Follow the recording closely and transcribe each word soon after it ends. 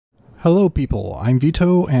Hello people, I'm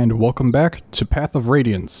Vito, and welcome back to Path of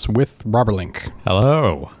Radiance with Robberlink.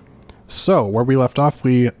 Hello. So, where we left off,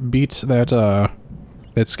 we beat that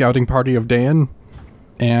scouting party of Daein,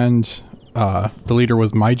 and the leader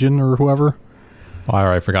was Maijin or whoever.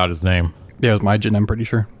 I forgot his name. Yeah, it was Maijin, I'm pretty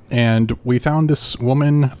sure. And we found this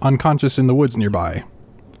woman unconscious in the woods nearby.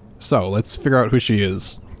 So, let's figure out who she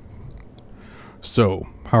is. So,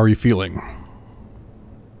 how are you feeling?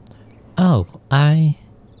 Oh,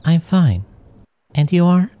 I'm fine. And you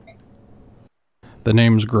are? The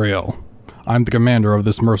name's Grail. I'm the commander of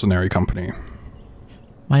this mercenary company.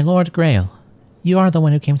 My Lord Grail, you are the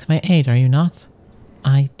one who came to my aid, are you not?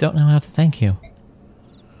 I don't know how to thank you.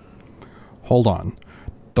 Hold on.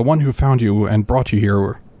 The one who found you and brought you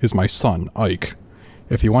here is my son, Ike.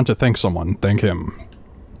 If you want to thank someone, thank him.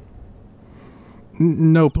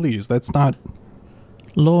 No, please, that's not...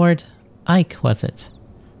 Lord Ike, was it?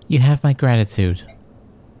 You have my gratitude.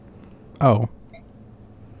 Oh.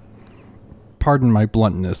 Pardon my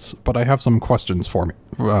bluntness, but I have some questions for me.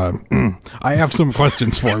 I have some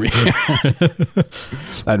questions for me.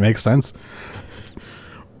 That makes sense.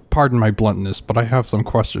 Pardon my bluntness, but I have some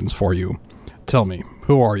questions for you. Tell me,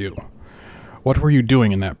 who are you? What were you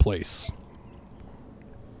doing in that place?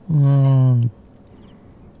 The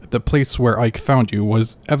place where Ike found you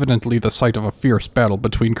was evidently the site of a fierce battle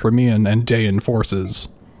between Crimean and Daein forces.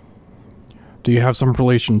 Do you have some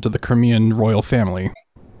relation to the Crimean royal family?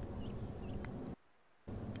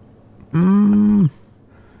 I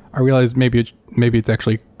realize maybe it's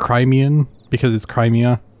actually Crimean because it's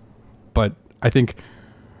Crimea, but I think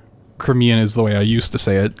Crimean is the way I used to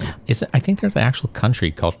say it. Is it? I think there's an actual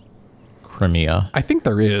country called Crimea. I think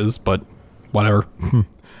there is, but whatever.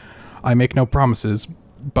 I make no promises,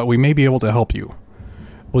 but we may be able to help you.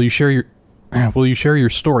 Will you share your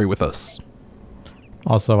story with us?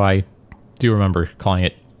 Also, I do remember calling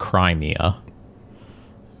it Crimea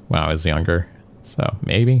when I was younger, so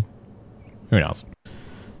maybe. Who knows?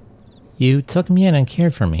 You took me in and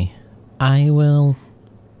cared for me. I will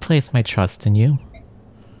place my trust in you.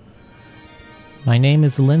 My name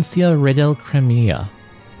is Elincia Riddle Crimea.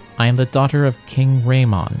 I am the daughter of King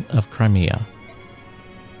Raymond of Crimea.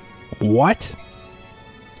 What?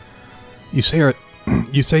 You say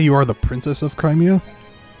you are the princess of Crimea?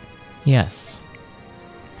 Yes.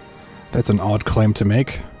 That's an odd claim to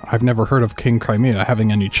make. I've never heard of King Crimea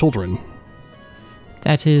having any children.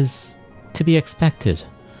 That is to be expected.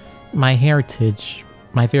 My heritage,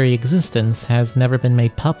 my very existence, has never been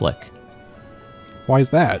made public. Why is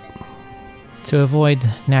that? To avoid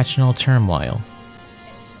national turmoil.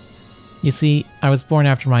 You see, I was born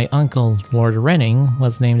after my uncle, Lord Renning,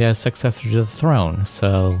 was named as successor to the throne,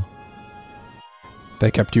 so...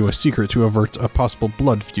 They kept you a secret to avert a possible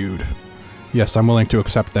blood feud. Yes, I'm willing to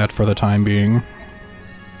accept that for the time being.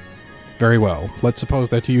 Very well. Let's suppose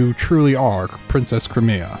that you truly are Princess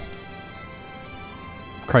Crimea.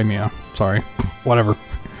 Crimea, sorry. Whatever.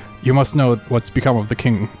 You must know what's become of the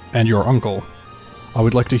king and your uncle. I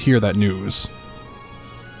would like to hear that news.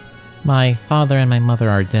 My father and my mother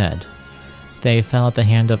are dead. They fell at the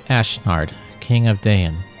hand of Ashnard, king of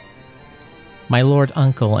Daein. My lord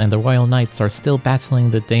uncle and the royal knights are still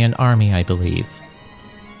battling the Daein army, I believe.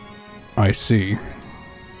 I see.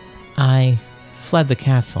 I fled the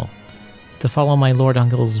castle to follow my lord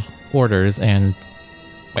uncle's orders and...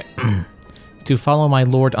 to follow my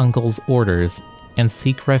lord uncle's orders and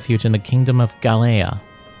seek refuge in the kingdom of Galea.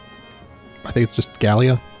 I think it's just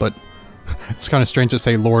Gallia, but it's kind of strange to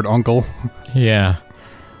say lord uncle. Yeah.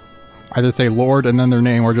 Either say lord and then their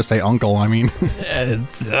name, or just say uncle, I mean.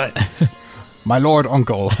 My lord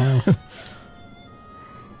uncle.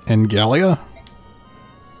 In Gallia?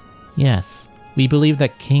 Yes. We believe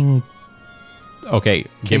that King... Okay,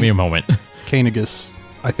 give me a moment. Canegus,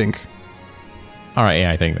 I think. Alright,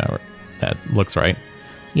 yeah, I think that looks right.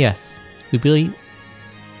 Yes. We believe...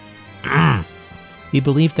 We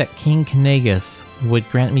believed that King Canegus would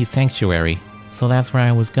grant me sanctuary, so that's where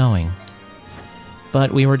I was going.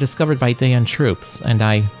 But we were discovered by Daein troops, and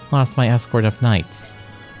I lost my escort of knights.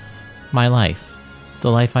 My life,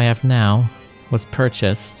 the life I have now, was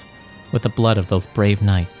purchased with the blood of those brave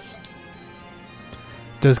knights.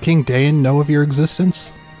 Does King Daein know of your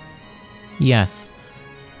existence? Yes.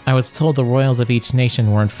 I was told the royals of each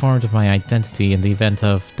nation were informed of my identity in the event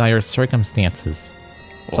of dire circumstances.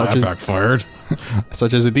 Well, that backfired.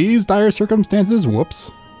 Such as these dire circumstances?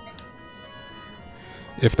 Whoops.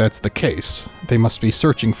 If that's the case, they must be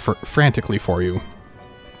searching frantically for you.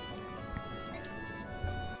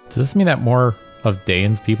 Does this mean that more of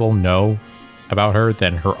Daein's people know about her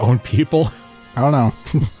than her own people? I don't know.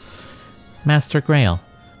 Master Grail,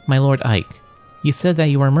 my lord Ike, You said that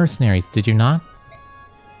you were mercenaries, did you not?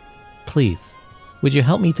 Please, would you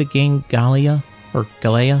help me to gain Gallia? Or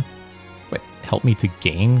Galea? Wait, help me to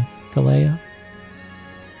gain Galea?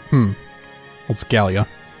 It's Gallia.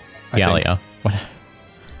 I think. Gallia. What?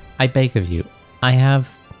 I beg of you. I have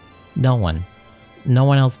no one. No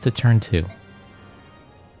one else to turn to.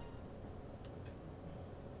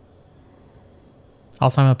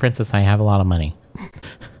 Also, I'm a princess. I have a lot of money.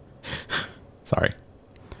 Sorry.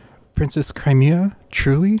 Princess Crimea?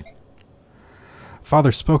 Truly?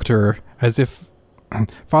 Father spoke to her as if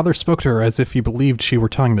he believed she were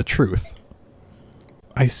telling the truth.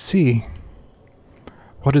 I see.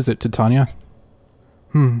 What is it, Titania?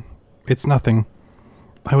 It's nothing.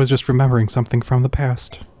 I was just remembering something from the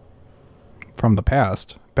past. From the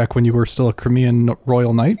past? Back when you were still a Crimean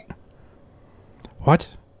royal knight? What?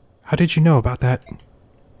 How did you know about that?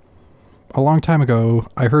 A long time ago,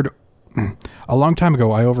 I overheard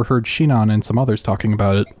Shinon and some others talking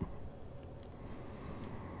about it.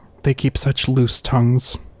 They keep such loose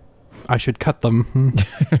tongues. I should cut them.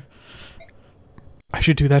 I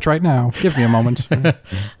should do that right now. Give me a moment.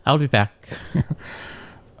 I'll be back.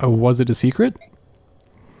 Was it a secret?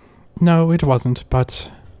 No, it wasn't, but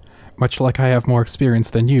much like I have more experience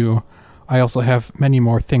than you, I also have many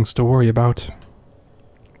more things to worry about.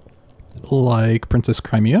 Like Princess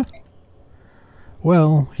Crimea?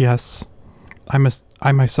 Well, yes.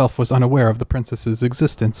 I myself was unaware of the princess's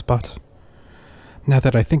existence, but now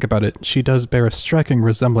that I think about it, she does bear a striking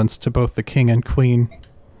resemblance to both the king and queen.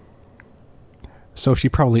 So she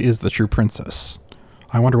probably is the true princess.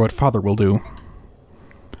 I wonder what Father will do.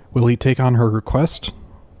 Will he take on her request?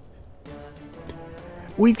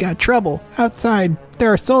 We've got trouble. Outside,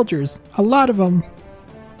 there are soldiers. A lot of them.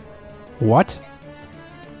 What?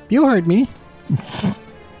 You heard me.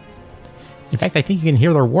 In fact, I think you can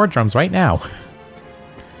hear their war drums right now.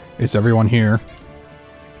 Is everyone here?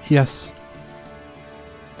 Yes.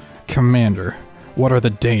 Commander, what are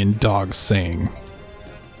the Daein dogs saying?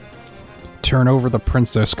 Turn over the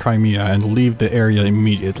Princess Crimea and leave the area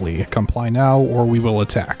immediately. Comply now or we will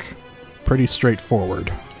attack. Pretty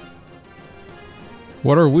straightforward.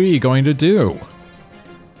 What are we going to do?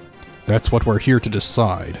 That's what we're here to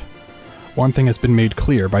decide. One thing has been made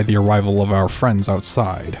clear by the arrival of our friends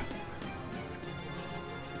outside.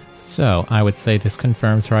 So, I would say this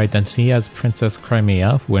confirms her identity as Princess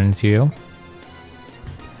Crimea, wouldn't you?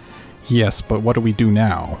 Yes, but what do we do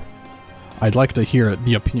now? I'd like to hear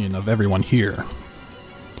the opinion of everyone here.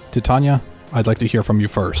 Titania, I'd like to hear from you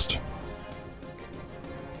first.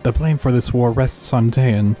 The blame for this war rests on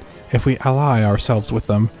Daein. If we ally ourselves with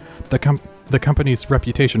them, the company's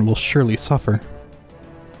reputation will surely suffer.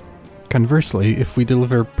 Conversely, if we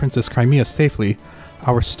deliver Princess Crimea safely,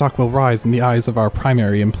 our stock will rise in the eyes of our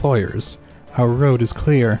primary employers. Our road is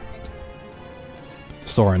clear.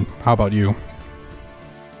 Soren, how about you?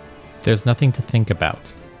 There's nothing to think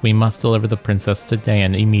about. We must deliver the princess to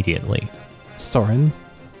Daein immediately. Soren,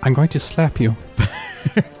 I'm going to slap you.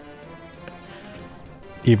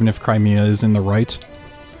 Even if Crimea is in the right?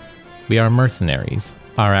 We are mercenaries.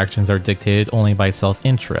 Our actions are dictated only by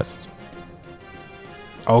self-interest.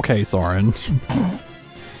 Okay, Soren.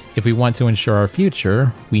 If we want to ensure our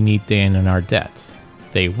future, we need Daein in our debt.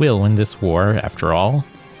 They will win this war, after all,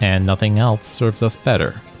 and nothing else serves us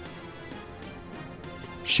better.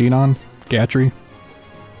 Shinon? Gatry?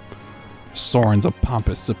 Soren's a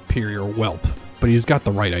pompous, superior whelp, but he's got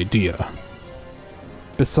the right idea.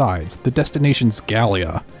 Besides, the destination's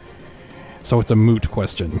Gallia, so it's a moot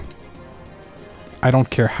question. I don't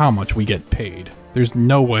care how much we get paid. There's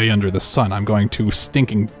no way under the sun I'm going to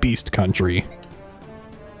stinking beast country.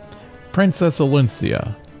 Princess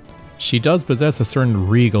Elincia. She does possess a certain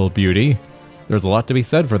regal beauty. There's a lot to be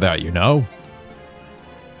said for that, you know.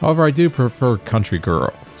 However, I do prefer country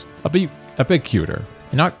girls. A bit cuter,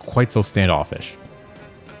 and not quite so standoffish.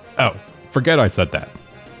 Oh, forget I said that.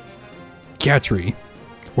 Gatry,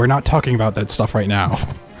 we're not talking about that stuff right now.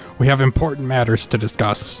 We have important matters to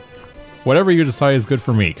discuss. Whatever you decide is good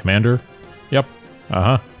for me, Commander. Yep.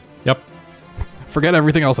 Uh-huh. Yep. Forget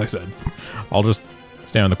everything else I said. I'll just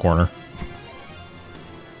stand in the corner.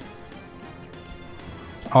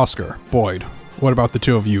 Oscar, Boyd, what about the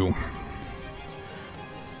two of you?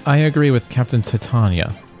 I agree with Captain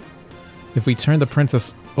Titania. If we turn the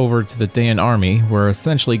princess over to the Daein army, we're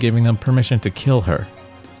essentially giving them permission to kill her.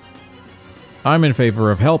 I'm in favor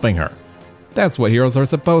of helping her. That's what heroes are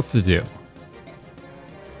supposed to do.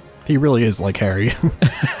 He really is like Harry.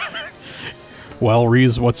 Well,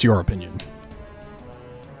 Reese, what's your opinion?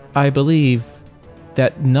 I believe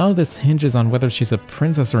that none of this hinges on whether she's a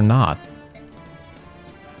princess or not.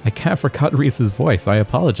 I can't forget Reese's voice, I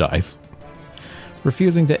apologize.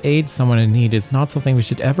 Refusing to aid someone in need is not something we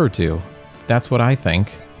should ever do. That's what I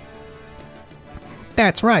think.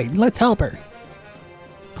 That's right. Let's help her.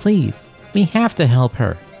 Please, we have to help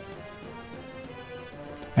her.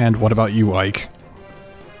 And what about you, Ike?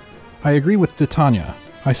 I agree with Titania.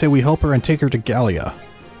 I say we help her and take her to Gallia.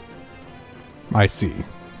 I see.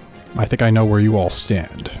 I think I know where you all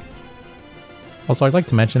stand. Also, I'd like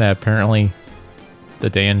to mention that apparently the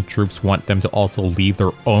Daein troops want them to also leave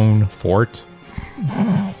their own fort.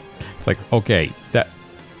 It's like, okay,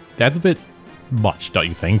 that's a bit much, don't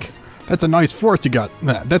you think? That's a nice fort you got.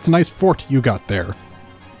 That's a nice fort you got there.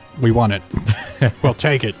 We want it. We'll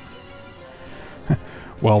take it.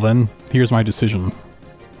 Well then, here's my decision.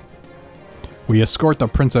 We escort the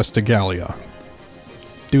princess to Gallia.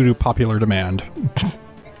 Due to popular demand.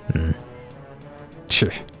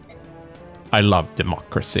 I love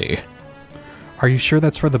democracy. Are you sure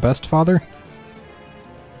that's for the best, Father?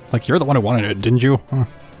 Like, you're the one who wanted it, didn't you? Huh.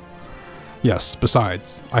 Yes,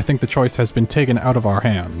 besides, I think the choice has been taken out of our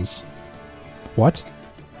hands. What?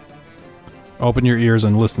 Open your ears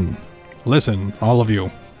and listen. Listen, all of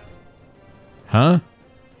you. Huh?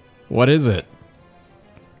 What is it?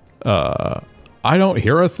 I don't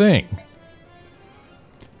hear a thing.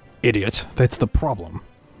 Idiot, that's the problem.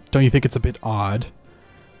 Don't you think it's a bit odd?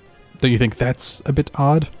 Don't you think that's a bit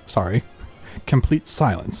odd? Sorry. Complete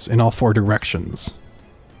silence in all four directions.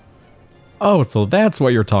 Oh, so that's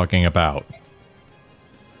what you're talking about.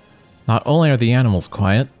 Not only are the animals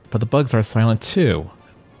quiet, but the bugs are silent too.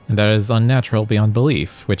 And that is unnatural beyond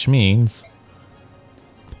belief, which means...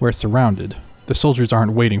 We're surrounded. The soldiers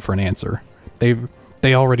aren't waiting for an answer.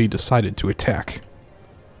 They already decided to attack.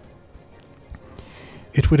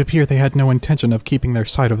 It would appear they had no intention of keeping their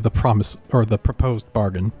side of the promise or the proposed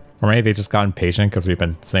bargain. Or maybe they just got impatient because we've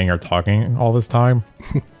been saying or talking all this time.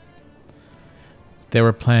 They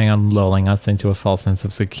were planning on lulling us into a false sense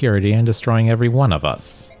of security and destroying every one of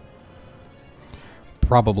us.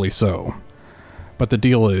 Probably so. But the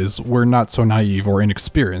deal is, we're not so naive or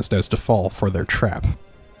inexperienced as to fall for their trap.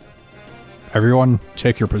 Everyone,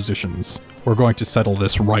 take your positions. We're going to settle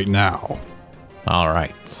this right now.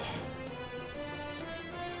 Alright.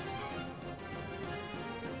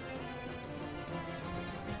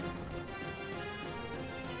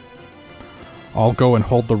 I'll go and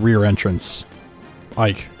hold the rear entrance.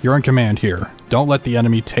 Ike, you're in command here. Don't let the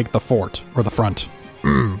enemy take the fort, or the front.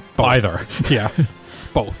 Both. Either. Yeah.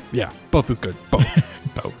 Both. Yeah, both is good. Both.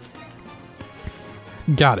 Both.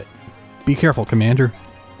 Got it. Be careful, Commander.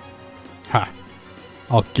 Ha.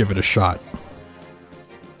 I'll give it a shot.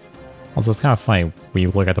 Also, it's kind of funny when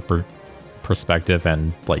you look at the perspective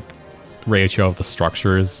and, like, ratio of the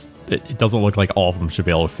structures. It doesn't look like all of them should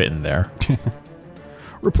be able to fit in there.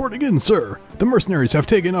 Reporting in, sir. The mercenaries have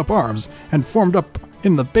taken up arms and formed up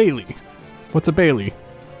in the bailey. What's a bailey?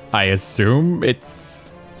 I assume it's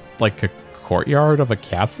like a courtyard of a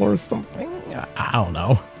castle or something? I don't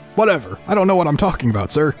know. Whatever. I don't know what I'm talking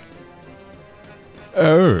about, sir.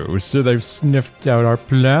 Oh, so they've sniffed out our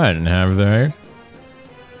plan, have they?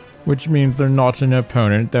 Which means they're not an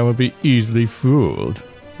opponent that will be easily fooled.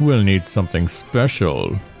 We'll need something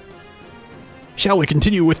special. Shall we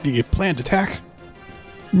continue with the planned attack?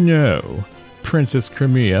 No. Princess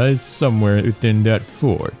Crimea is somewhere within that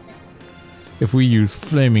fort. If we use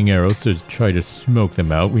flaming arrows to try to smoke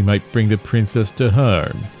them out, we might bring the princess to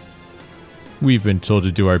harm. We've been told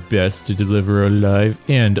to do our best to deliver her alive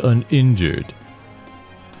and uninjured.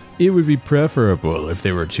 It would be preferable if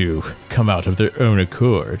they were to come out of their own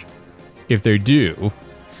accord. If they do,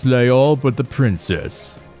 slay all but the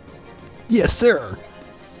princess. Yes, sir.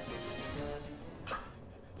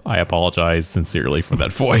 I apologize sincerely for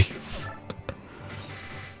that voice.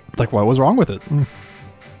 Like, what was wrong with it?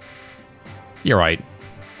 You're right.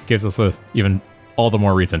 Gives us even all the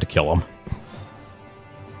more reason to kill him.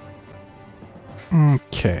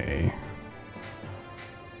 Okay.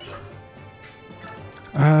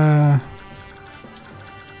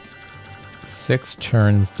 6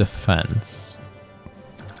 turns defense.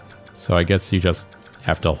 So I guess you just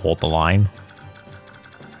have to hold the line.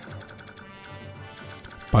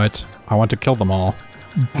 But I want to kill them all.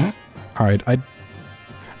 Alright,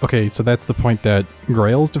 okay, so that's the point that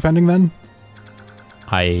Grail's defending then?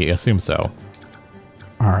 I assume so.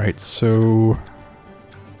 Alright, so...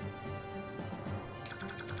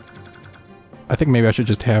 I think maybe I should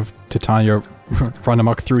just have Titania run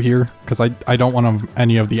amok through here, because I don't want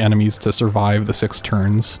any of the enemies to survive the 6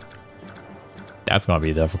 turns. That's gonna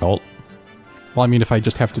be difficult. Well, I mean, if I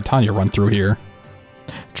just have Titania run through here,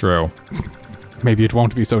 True. maybe it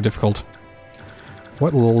won't be so difficult.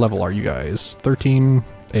 What level are you guys? 13,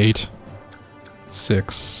 8,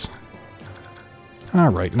 6.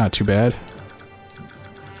 Alright, not too bad.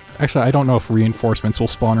 Actually, I don't know if reinforcements will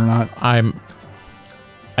spawn or not.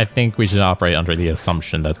 I think we should operate under the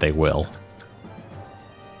assumption that they will.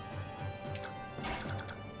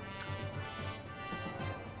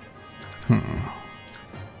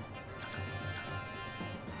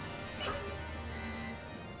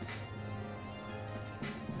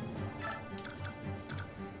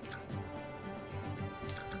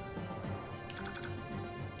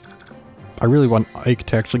 I really want Ike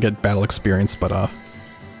to actually get battle experience, but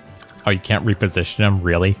Oh, you can't reposition him,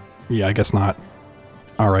 really? yeah, I guess not.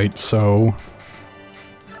 Alright, so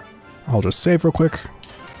I'll just save real quick.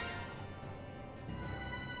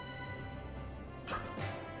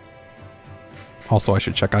 Also, I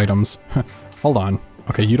should check items. Hold on.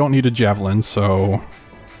 Okay, you don't need a javelin, so...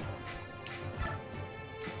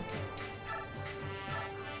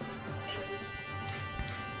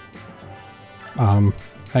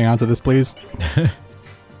 hang on to this, please.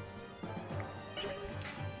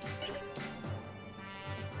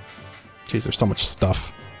 Jeez, there's so much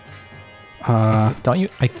stuff. Don't you?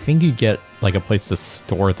 I think you get like a place to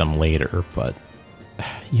store them later, but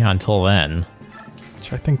yeah, until then.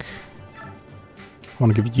 Which I think I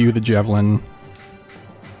want to give you the javelin.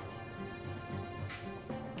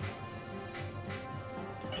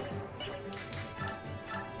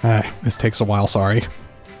 This takes a while, sorry.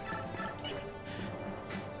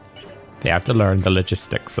 They have to learn the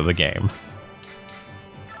logistics of the game.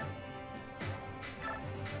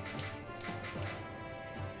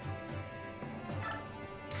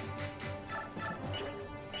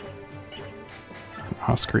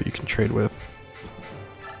 Oscar, you can trade with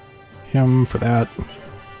him for that.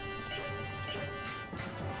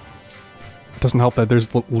 Doesn't help that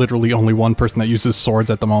there's literally only one person that uses swords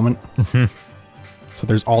at the moment. So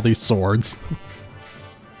there's all these swords.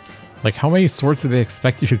 Like, how many swords do they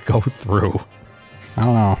expect you to go through? I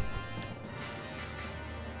don't know.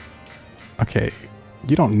 Okay,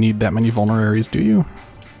 you don't need that many vulneraries, do you?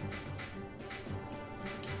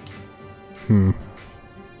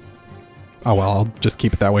 Oh well, I'll just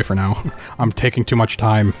keep it that way for now. I'm taking too much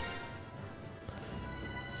time.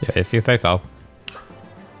 Yeah, if you say so.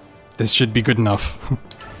 This should be good enough.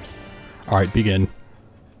 Alright, begin.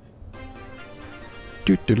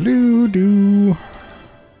 Do-do-do-do.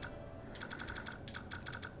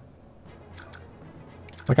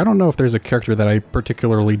 Like, I don't know if there's a character that I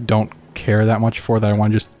particularly don't care that much for that I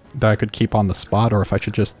want to just... that I could keep on the spot, or if I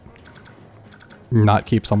should just not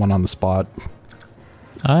keep someone on the spot.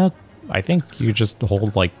 I think you just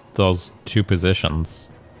hold, like, those two positions.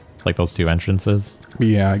 Like, those two entrances.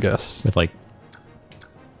 Yeah, I guess. With, like...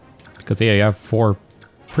 Because, yeah, you have 4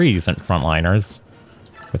 pretty decent frontliners.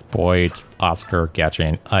 With Boyd, Oscar, Gatche,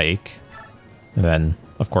 and Ike. And then,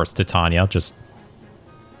 of course, Titania just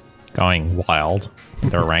going wild in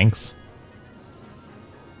their ranks.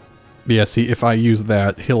 Yeah, see, if I use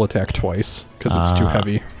that, he'll attack twice, because it's too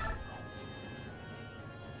heavy.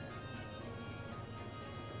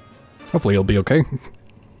 Hopefully he'll be okay.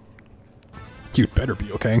 You'd better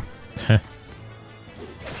be okay.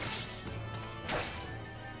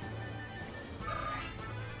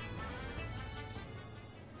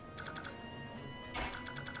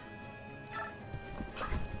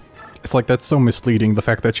 It's like, that's so misleading, the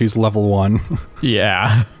fact that she's level 1.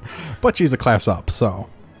 Yeah. But she's a class up, so...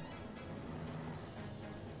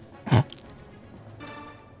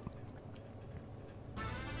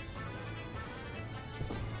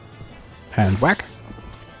 And whack.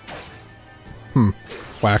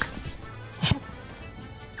 Whack.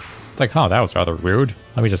 It's like, oh, that was rather rude.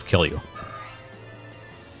 Let me just kill you.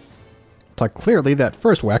 It's like, clearly that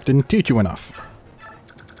first whack didn't teach you enough.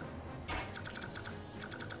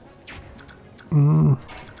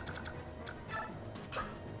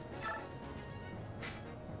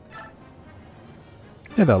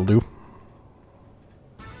 Yeah, that'll do.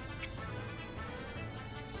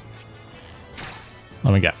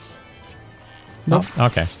 Let me guess. Nope. Oh,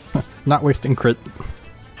 okay. Not wasting crit.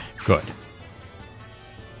 Good.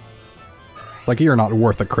 Like, you're not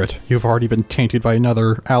worth a crit. You've already been tainted by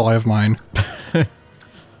another ally of mine.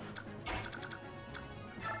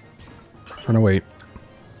 Or no, wait.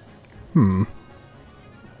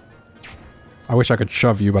 I wish I could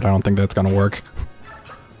shove you, but I don't think that's gonna work.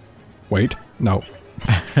 Wait. No.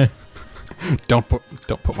 Don't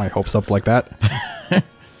put my hopes up like that.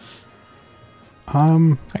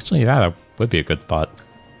 Actually, yeah, that would be a good spot.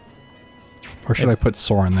 Or should I put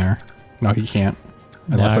Soren there? No, he can't.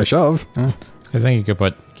 Unless No. I shove. I think you could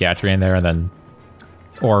put Gatche in there and then...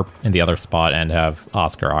 Or in the other spot and have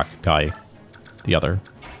Oscar occupy the other.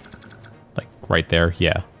 Like, right there,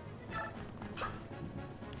 yeah.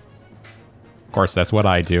 Of course, that's what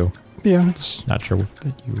I do. Yeah, it's Not sure what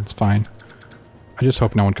you... it's fine. I just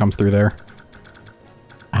hope no one comes through there.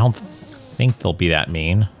 I don't think they'll be that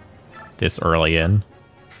mean this early in.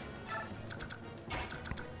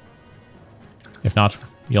 If not,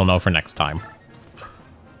 you'll know for next time.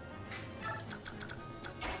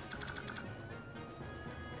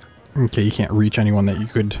 Okay, you can't reach anyone that you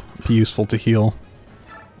could be useful to heal.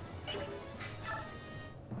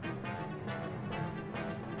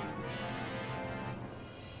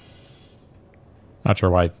 Not sure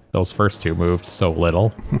why those first two moved so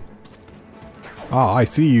little. Ah, I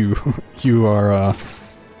see you. You are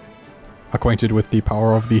acquainted with the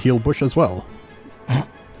power of the heal bush as well.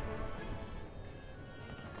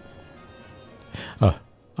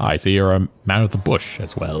 I see you're a man of the bush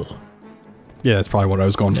as well. Yeah, that's probably what I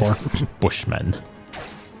was going for. Bushmen.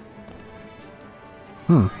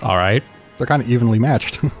 All right. They're kind of evenly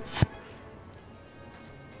matched.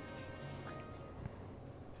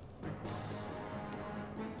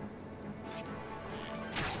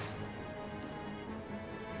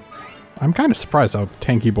 I'm kind of surprised how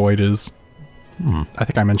tanky Boyd is. I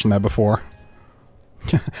think I mentioned that before.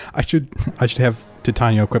 I should have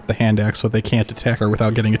Titania equip the hand axe so they can't attack her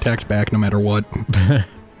without getting attacked back no matter what.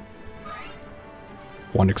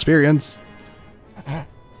 One experience. It's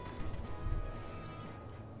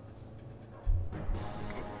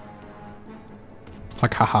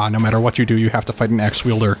like, haha, no matter what you do, you have to fight an axe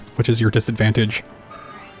wielder, which is your disadvantage.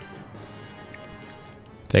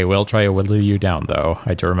 They will try to whittle you down, though.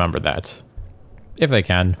 I do remember that. If they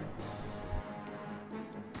can.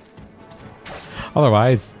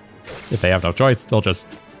 Otherwise, if they have no choice, they'll just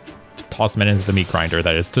toss men into the meat grinder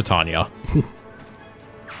that is Titania.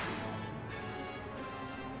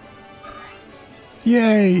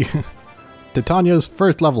 Yay! Titania's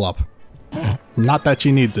first level up. Not that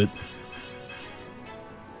she needs it.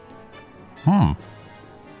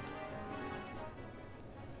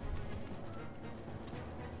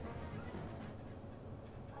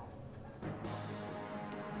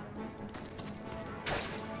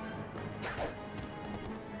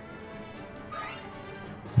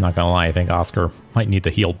 Not gonna lie, I think Oscar might need the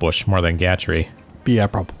heal bush more than Gatry. Yeah,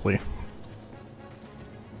 probably.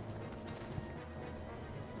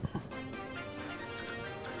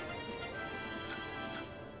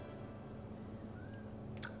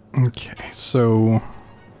 Okay, so...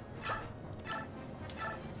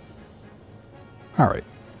 Alright.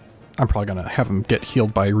 I'm probably gonna have him get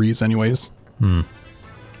healed by Reese anyways.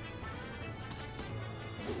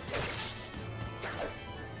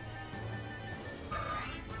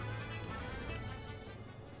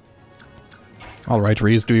 Alright,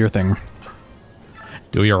 Reese, do your thing.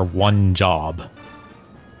 Do your one job.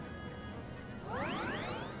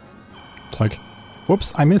 It's like,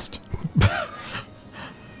 whoops, I missed.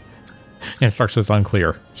 Instructions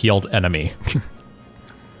unclear. Healed enemy.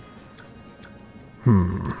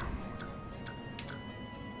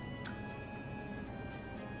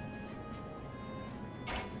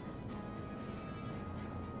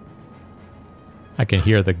 I can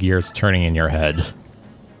hear the gears turning in your head.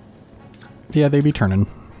 Yeah, they be turning.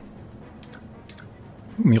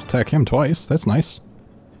 You'll attack him twice. That's nice.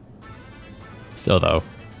 Still, though,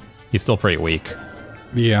 he's still pretty weak.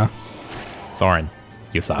 Yeah. Soren,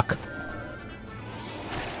 you suck.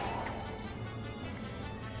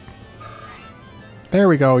 There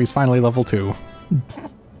we go. He's finally level 2.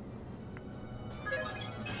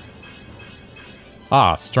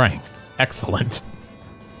 Ah, strength. Excellent.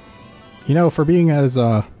 You know, for being as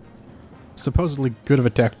supposedly good of a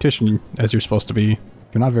tactician as you're supposed to be,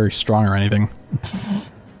 you're not very strong or anything.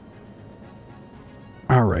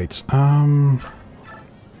 Alright,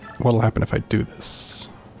 what'll happen if I do this?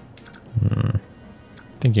 I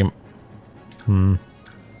think you...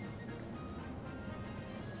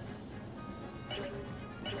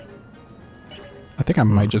 I think I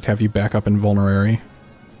might just have you back up in Vulnerary.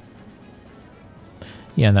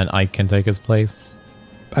 Yeah, and then Ike can take his place.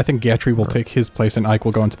 I think Gatry will take his place and Ike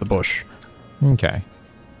will go into the bush. Okay.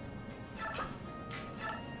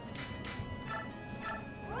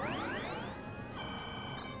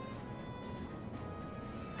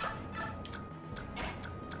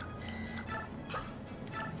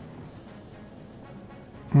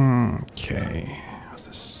 Okay. How's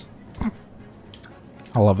this?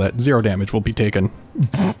 I love that. 0 damage will be taken.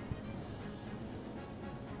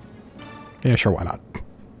 Yeah, sure, why not?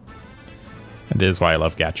 And this is why I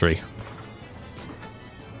love Gatry.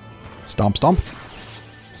 Stomp, stomp.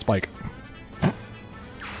 Spike.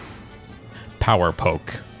 Power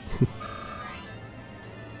poke.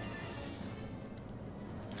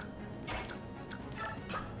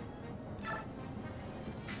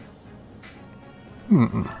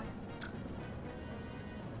 I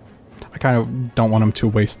kind of don't want him to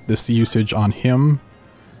waste this usage on him,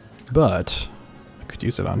 but I could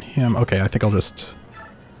use it on him. Okay, I think I'll just...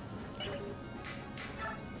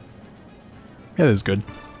 Yeah, this is good.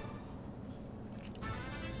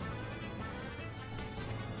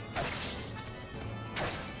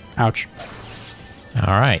 Ouch.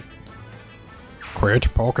 All right.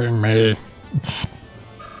 Quit poking me.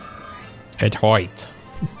 It hurt.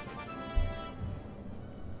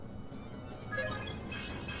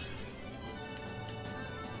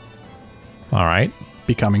 All right.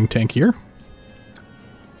 Becoming tankier.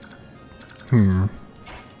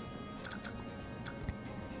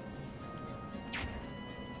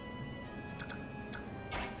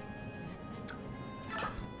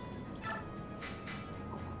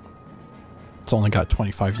 It's only got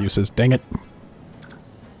 25 uses. Dang it.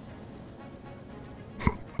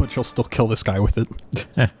 But you'll still kill this guy with it.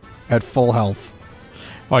 At full health.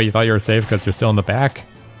 Oh, you thought you were safe because you're still in the back?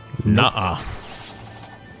 Nope. Nuh-uh.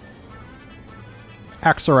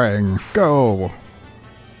 Axerang, go!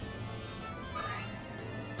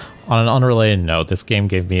 On an unrelated note, this game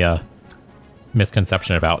gave me a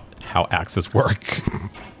misconception about how axes work.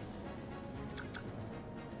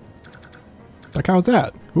 Like, how's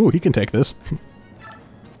that? Ooh, he can take this.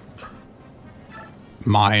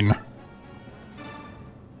 Mine.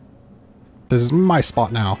 This is my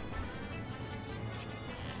spot now.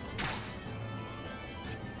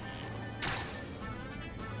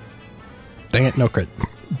 Dang it, no crit.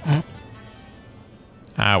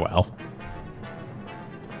 Ah, well.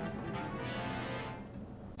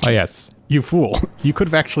 Oh, yes. You fool. You could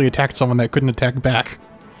have actually attacked someone that couldn't attack back.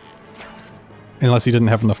 Unless he didn't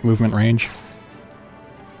have enough movement range.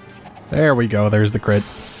 There we go, there's the crit.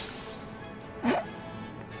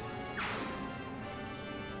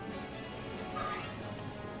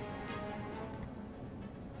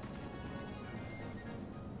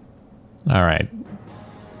 All right.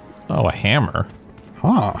 Oh, a hammer.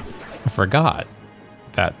 Huh. I forgot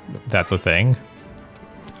that that's a thing.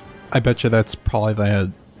 I bet you that's probably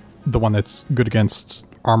the one that's good against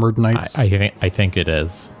armored knights. I think it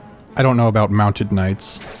is. I don't know about mounted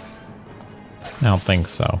knights. I don't think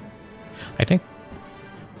so.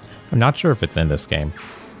 I'm not sure if it's in this game.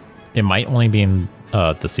 It might only be in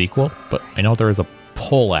the sequel, but I know there is a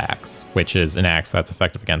pole axe, which is an axe that's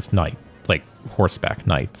effective against horseback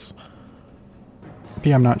knights.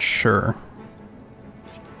 Yeah, I'm not sure.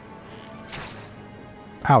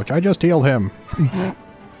 Ouch, I just healed him.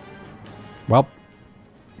 Well,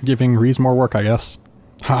 giving Reese more work, I guess.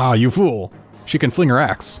 Ha, you fool. She can fling her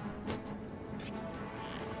axe.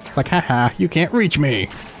 It's like, haha, you can't reach me.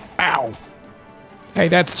 Ow. Hey,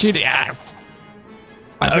 that's cheating. Ah.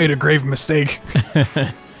 I made a grave mistake.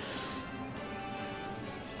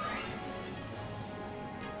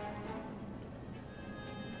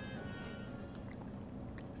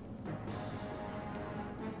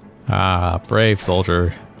 Ah, brave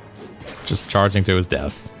soldier. Just charging to his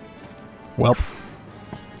death. Well,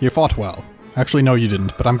 you fought well. Actually, no, you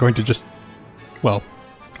didn't, but I'm going to just... Well,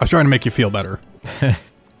 I was trying to make you feel better.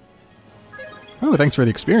 Oh, thanks for the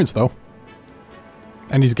experience, though.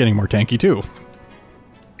 And he's getting more tanky, too.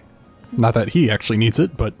 Not that he actually needs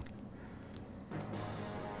it, but...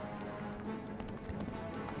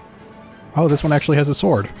 Oh, this one actually has a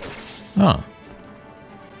sword. Huh.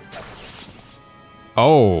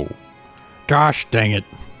 Oh. Gosh dang it.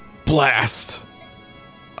 Blast.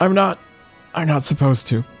 I'm not supposed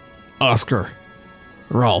to. Oscar.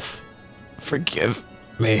 Rolf. Forgive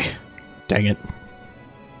me. Dang it.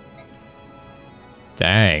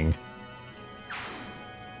 Dang.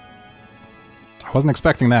 I wasn't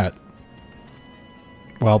expecting that.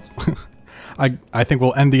 Well, I think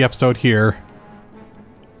we'll end the episode here.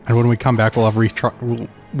 And when we come back, we'll have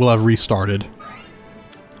restarted.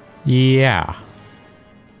 Yeah.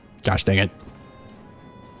 Gosh dang it.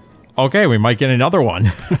 Okay, we might get another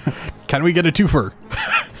one. Can we get a twofer?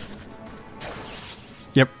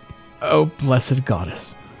 Yep. Oh, blessed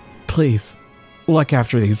goddess. Please, look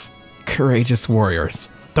after these courageous warriors.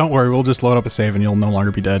 Don't worry, we'll just load up a save and you'll no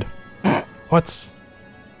longer be dead. What's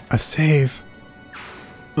a save?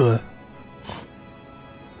 Ugh.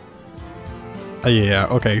 Yeah,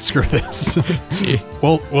 okay, screw this.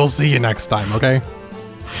 We'll see you next time, okay?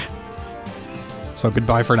 So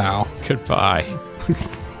goodbye for now. Goodbye.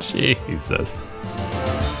 Jesus.